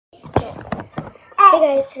Okay. Hey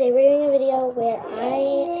guys, today we're doing a video where I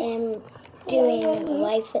am doing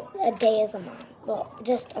life a day as a mom. Well,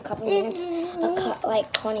 just a couple minutes,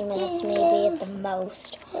 like 20 minutes maybe at the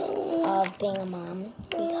most of being a mom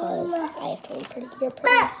because I have to leave pretty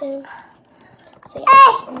soon. So yeah,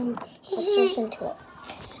 let's rush into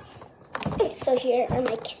it. So here are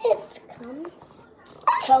my kids. Come,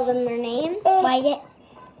 tell them their name. Wyatt.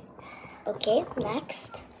 Okay,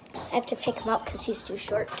 next. I have to pick him up because he's too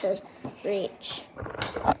short to reach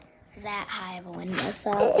that high of a window,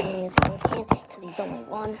 so only his hands can because he's only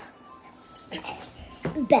one.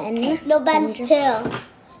 Ben. No, Ben's two.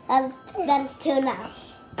 Ben's two now.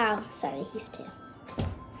 Oh, sorry, he's two.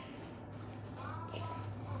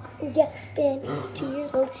 Yes, Ben is 2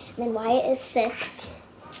 years old, and then Wyatt is 6.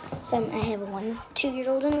 So I have a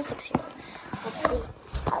 2-year-old and a 6-year-old. Let's see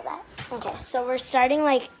how that. Okay, so we're starting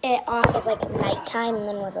like it off as like nighttime, and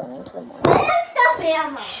then we're going into the morning.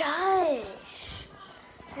 Shush!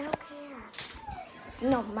 I don't care.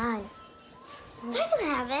 No, mine. I can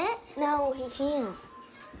have it. No, he can't.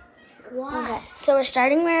 Why? Okay, so we're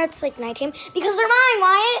starting where it's like nighttime because they're mine,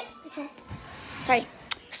 Wyatt. Okay. Sorry.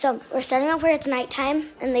 So we're starting off where it's nighttime,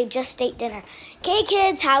 and they just ate dinner. Okay,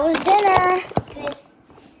 kids, how was dinner? Good.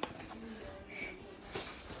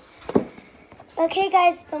 Okay,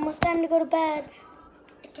 guys, it's almost time to go to bed.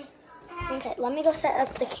 Okay. Okay, let me go set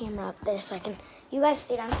up the camera up there so I can. You guys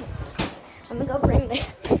stay down here. Let me go bring the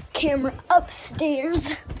camera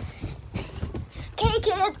upstairs. Okay,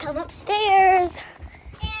 kids, come upstairs.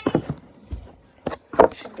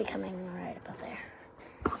 Should be coming right about there.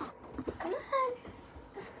 Come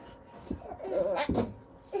on.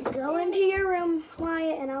 Go into your room,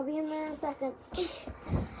 Wyatt, and I'll be in there in a second. Come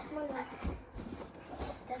on, Wyatt.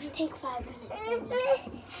 Doesn't take 5 minutes. Baby.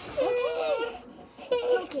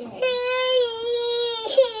 It's okay.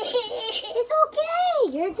 It's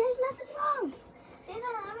okay. There's nothing wrong.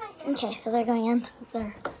 Okay, so they're going in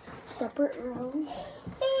their separate rooms.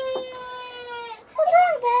 What's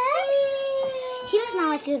wrong, Ben? He does not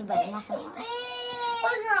like to go to bed, I'm not gonna lie.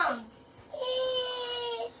 What's wrong?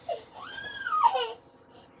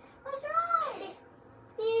 What's wrong?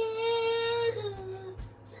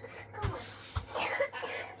 Come on.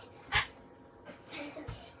 It's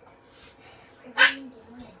okay. We're going to do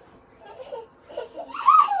it.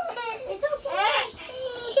 It's okay.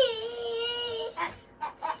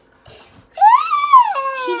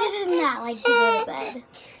 He does not like to go to bed.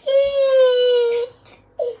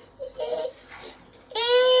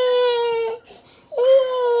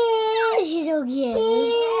 He's okay.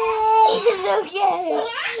 He's okay.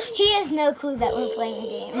 He has no clue that we're playing a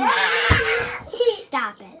game.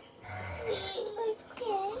 Stop it. It's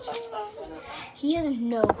okay. He has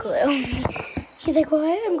no clue. He's like,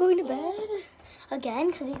 what? I'm going to bed?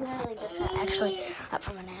 Again? Because he's literally just actually up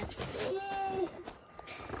from a nap.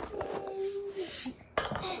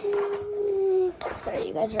 Sorry,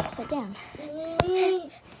 you guys are upside down. Good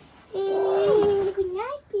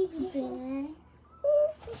night, baby bear.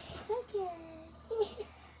 It's okay. Do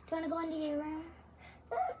you want to go into your room?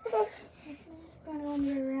 Do you want to go into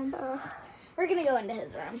your room? We're going to go into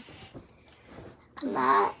his room. I'm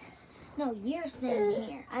not. No, you're standing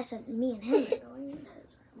here. I said me and him are going into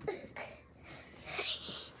his room.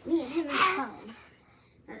 Me and him and the phone.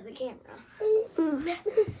 Or the camera.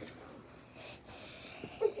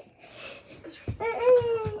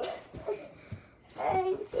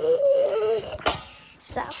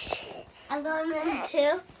 So. I'm going in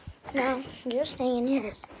too. No, you're staying in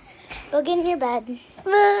yours. Go get in your bed.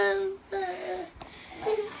 Okay,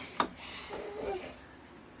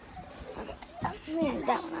 let me leave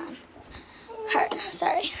that one on. Hard,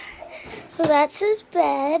 sorry. So that's his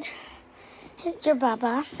bed. Here's your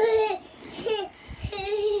Baba.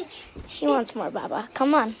 He wants more Baba.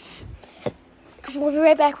 Come on. We'll be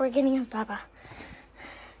right back. We're getting his Baba.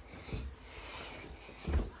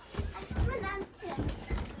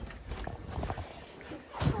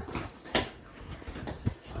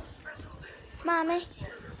 Mommy,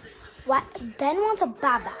 what? Ben wants a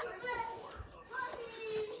Baba.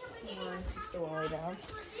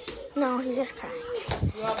 No, he's just crying.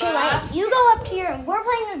 Okay, right. You go up to your room. We're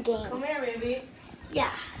playing a game. Come here, baby.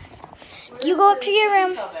 Yeah. You go up to your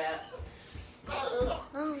room.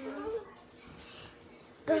 Oh,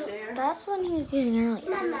 that's one he was using earlier.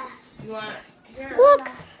 Mama. You want here? Look.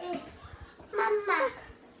 Mama.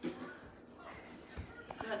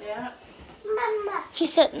 Not yet. Mama. He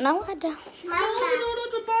said, no, I don't. Mama.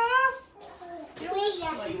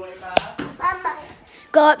 Oh, you want your bath? Mama.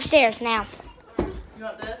 Go upstairs now. You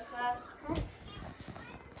want this bath?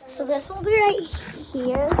 So this will be right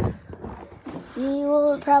here. You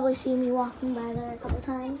will probably see me walking by there a couple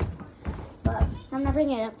times. gonna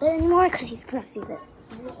bring it up there anymore because he's gonna see that.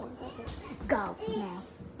 Go now.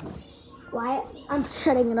 Why? I'm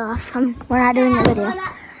shutting it off. We're not doing the video.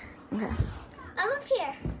 Okay. I'm up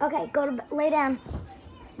here. Okay, go to lay down.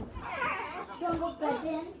 Don't go bed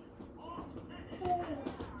in.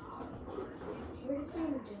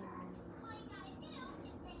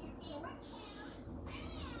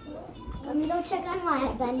 Let me go check on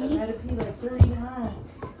Wyatt, Ben. I had to pee like 30 times.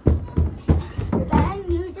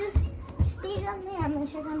 Ben, you just stay down there. I'm gonna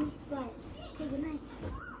check on Wyatt. Okay, good night.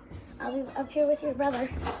 I'll be up here with your brother.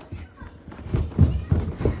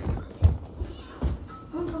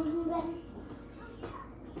 Come on, Ben.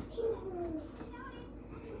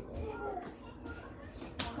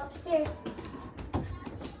 Walk upstairs.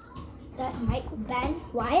 That Mike, Ben,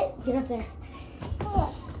 Wyatt, get up there.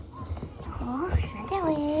 Oh, not that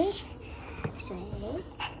way. This way.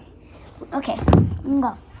 Okay, you can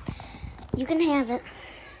go. You can have it.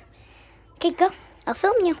 Okay, go. I'll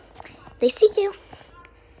film you. They see you.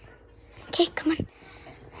 Okay, come on.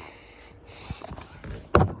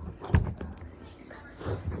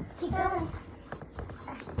 Keep going.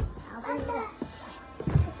 I'll bring you up.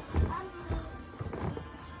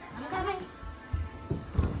 I'm coming.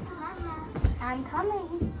 I'm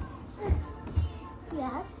coming.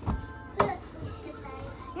 Yes.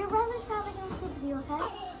 Your brother's probably going to sleep with you, okay?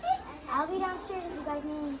 I'll be downstairs if you guys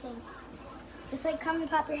need anything. Just like come and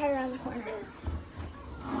pop your head around the corner.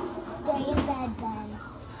 Stay in bed, Ben.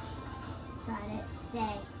 Got it.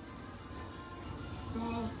 Stay.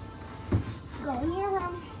 Stay. Go in your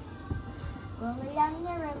room. Go lay down in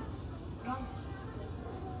your room. Go.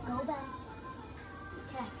 Go, Ben.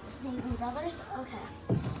 Okay. We're staying with your brothers? Okay.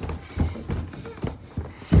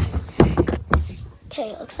 Okay,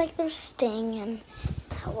 it looks like they're staying in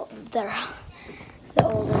the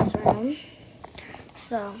oldest room.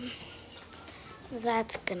 So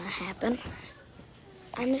that's gonna happen.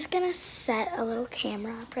 I'm just gonna set a little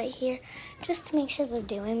camera up right here just to make sure they're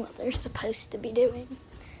doing what they're supposed to be doing.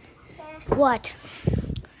 What?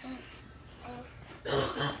 I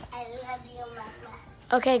love you, Mama.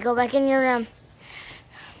 Okay, go back in your room.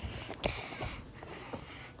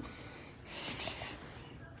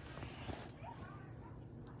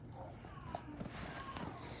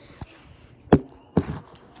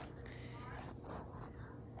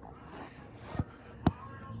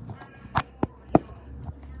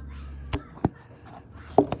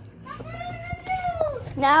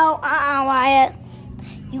 No, Wyatt.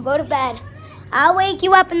 You go to bed. I'll wake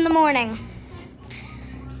you up in the morning.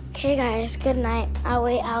 Okay, guys, good night.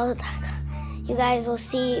 You guys will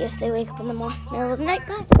see if they wake up in the middle of the night.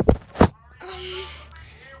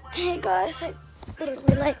 Hey, guys,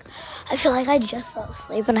 I feel like I just fell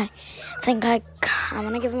asleep, and I think I'm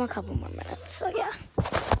gonna give them a couple more minutes. So yeah.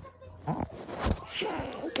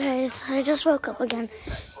 Guys, I just woke up again.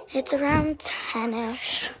 It's around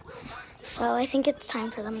 10-ish. So I think it's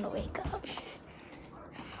time for them to wake up.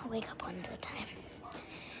 I'll wake up one at a time.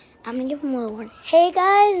 I'm gonna give them a little warning. Hey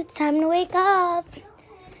guys, it's time to wake up.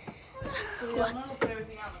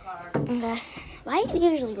 Okay. Wyatt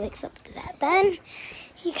usually wakes up to that. Ben,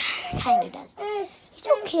 he kind of does. It's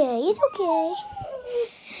okay, it's okay.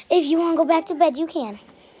 If you want to go back to bed, you can.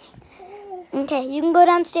 Okay, you can go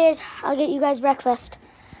downstairs. I'll get you guys breakfast.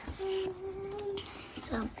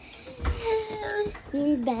 So,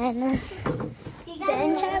 me and Ben's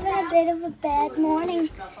having a bit of a bad morning.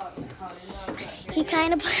 He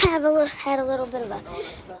kind of had a little bit of a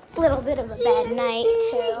bad night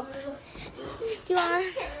too. Do you want?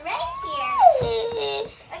 Right here.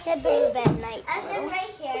 He had a bit of a bad night I'll sit too.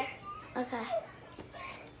 right here. Okay.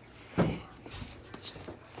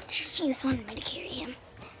 He just wanted me to carry him.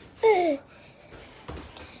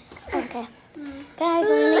 Okay. Guys,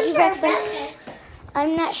 let me make you breakfast.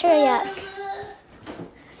 I'm not sure yet.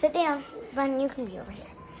 Sit down. Ben, you can be over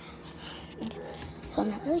here. Okay. So I'm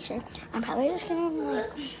not really sure. I'm probably just gonna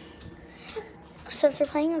since we're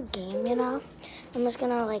playing a game, you know, I'm just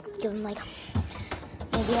gonna give them maybe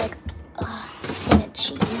a thing of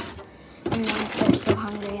cheese. And then if they're so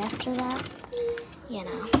hungry after that, you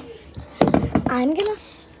know. I'm gonna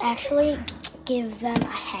actually give them a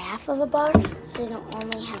half of a bar so they don't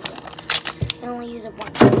only have they only use it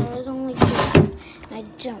once. There's only 2, and I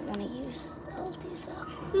don't want to use all of these up.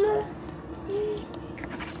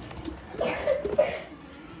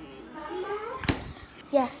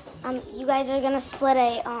 Yes, you guys are gonna split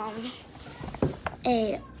a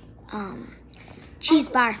cheese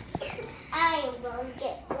bar. I will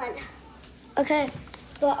get one. Okay,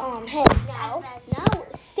 but hey, No.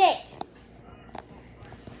 sit.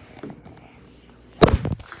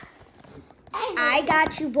 I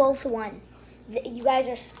got you both one. You guys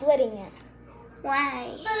are splitting it.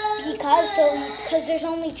 Why? Because there's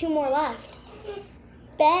only 2 more left.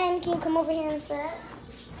 Ben, can you come over here and sit?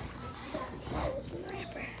 That was in the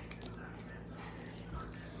wrapper.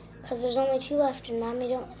 Because there's only 2 left, and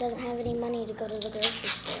Mommy doesn't have any money to go to the grocery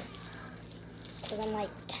store. Because I'm like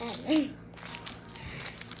 10. I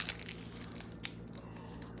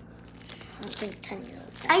don't think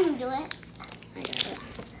 10-year-olds. I can do it. I got it.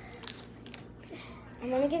 I'm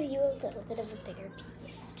gonna give you a little bit of a bigger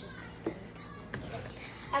piece, just because Ben probably need it.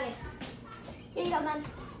 Okay. Here you go, Ben.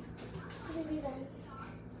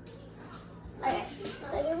 Okay.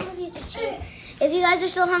 So I get one piece of cheese. If you guys are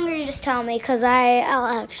still hungry, just tell me, because I'll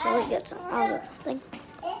actually get some. I'll get something.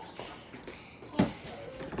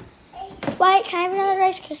 Wyatt, can I have another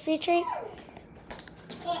Rice Krispie treat?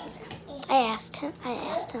 I asked him. I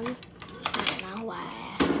don't know why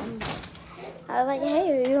I asked him. But I was like,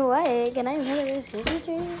 hey, Wyatt, can I have another Rice Krispie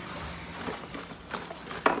treat?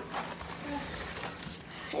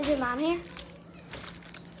 Is your mom here?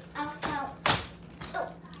 Ow, ow.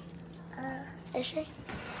 Is she?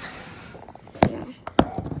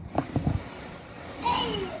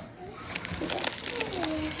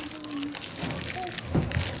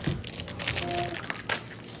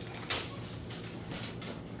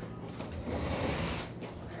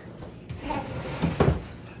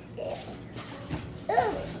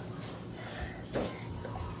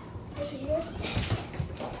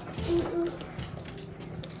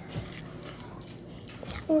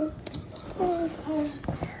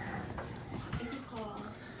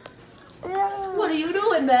 No. What are you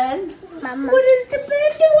doing, Ben? Mama. What is the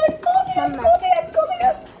Ben doing? Come Mama.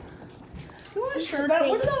 here. You want a shirt on?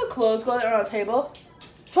 Where did all the clothes go that are on the table?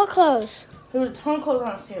 What clothes? There was a ton of clothes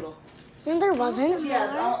on this table. No, there wasn't.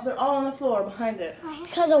 Yeah, they're all on the floor behind it.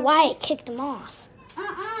 Because of Wyatt kicked them off.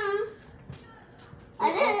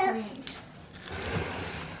 I did it.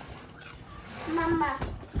 Mama.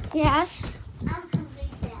 Yes? I'm hungry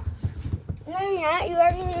now. No, you're not. You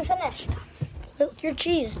already even finished. Look, your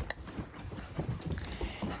cheese.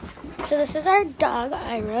 So this is our dog,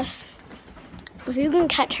 Iris. If you can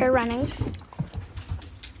catch her running.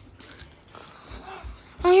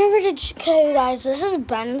 I never did show you guys. This is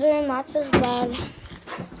Ben's room. That's his bed.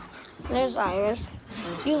 There's Iris.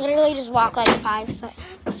 You literally just walk like 5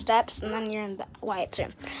 steps and then you're in Wyatt's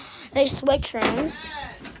room. They switch rooms.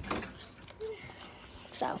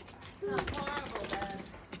 So,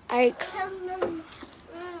 like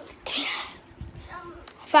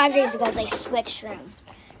 5 days ago, they switched rooms.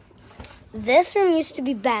 This room used to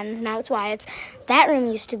be Ben's, now it's Wyatt's. That room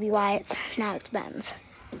used to be Wyatt's, now it's Ben's.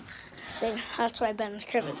 So that's why Ben's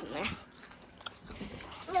crib is in there.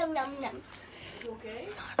 Nom, nom, nom. You okay?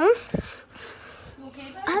 Huh? You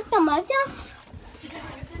okay, Ben? I have some right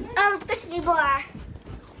now. Crispy bar.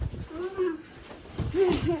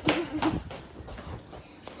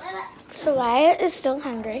 So Wyatt is still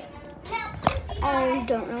hungry. I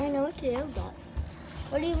don't really know what to do, but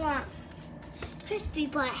what do you want? Crispy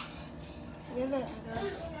bar. Give it, I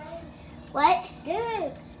guess. What? Give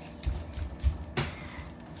it.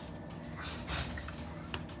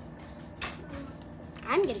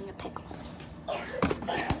 I'm getting a pickle.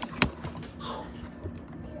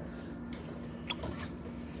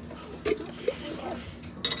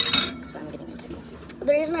 So I'm getting a pickle. The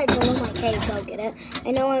reason I told him, like, hey, go get it,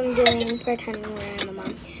 I know I'm doing pretending we're a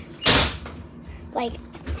mom. Like,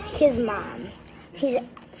 his mom.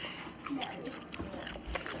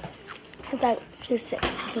 It's like, he's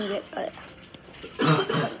 6, he can get something.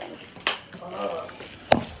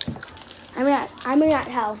 I'm not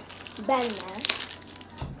tell Ben that.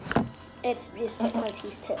 It's just because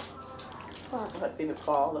he's 2. Let's see the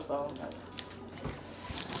call, the phone.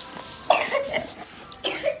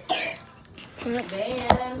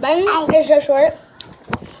 Ben is so short.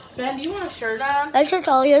 Ben, do you want a shirt on? That's how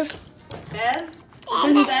tall he is. Ben?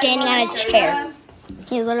 And he's Ben, standing you on want a shirt chair. on?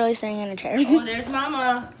 He's literally sitting in a chair. Oh, there's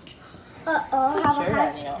Mama. Uh-oh, Put have a a shirt high.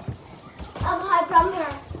 on, you know. I'm high from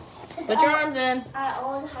her. Put your arms in. I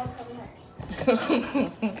always hide from her.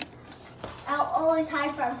 I'll always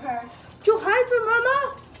hide from her. You hide from Mama?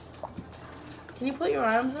 Can you put your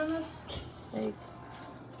arms in this? Like,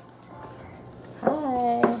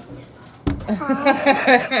 hi.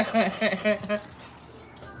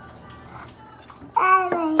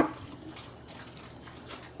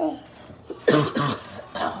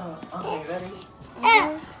 Okay, ready?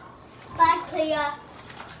 Bye, Clea.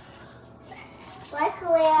 Bye,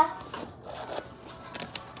 Clea.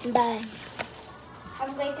 Bye. Have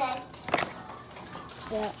a great day.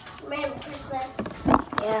 Yeah. Merry Christmas.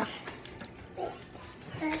 Yeah.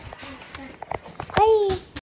 Bye.